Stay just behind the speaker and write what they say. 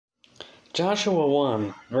Joshua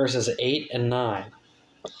 1, verses 8 and 9.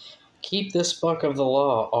 Keep this book of the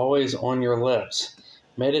law always on your lips.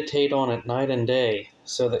 Meditate on it night and day,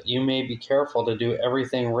 so that you may be careful to do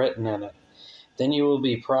everything written in it. Then you will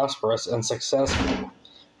be prosperous and successful.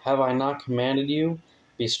 Have I not commanded you?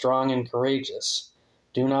 Be strong and courageous.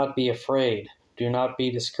 Do not be afraid. Do not be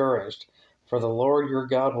discouraged, for the Lord your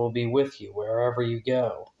God will be with you wherever you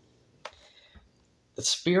go. The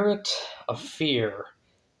spirit of fear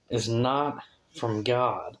is not from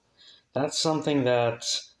God. That's something that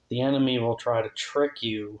the enemy will try to trick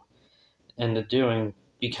you into doing,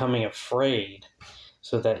 becoming afraid,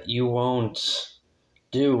 so that you won't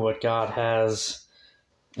do what God has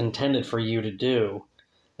intended for you to do.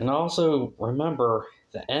 And also remember,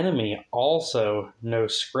 the enemy also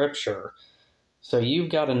knows Scripture. So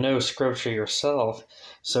you've got to know Scripture yourself.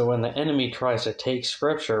 So when the enemy tries to take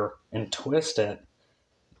Scripture and twist it,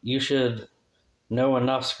 you should know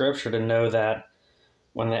enough Scripture to know that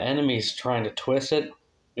when the enemy's trying to twist it,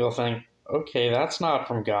 you'll think, okay, that's not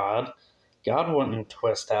from God. God wouldn't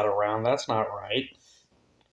twist that around. That's not right.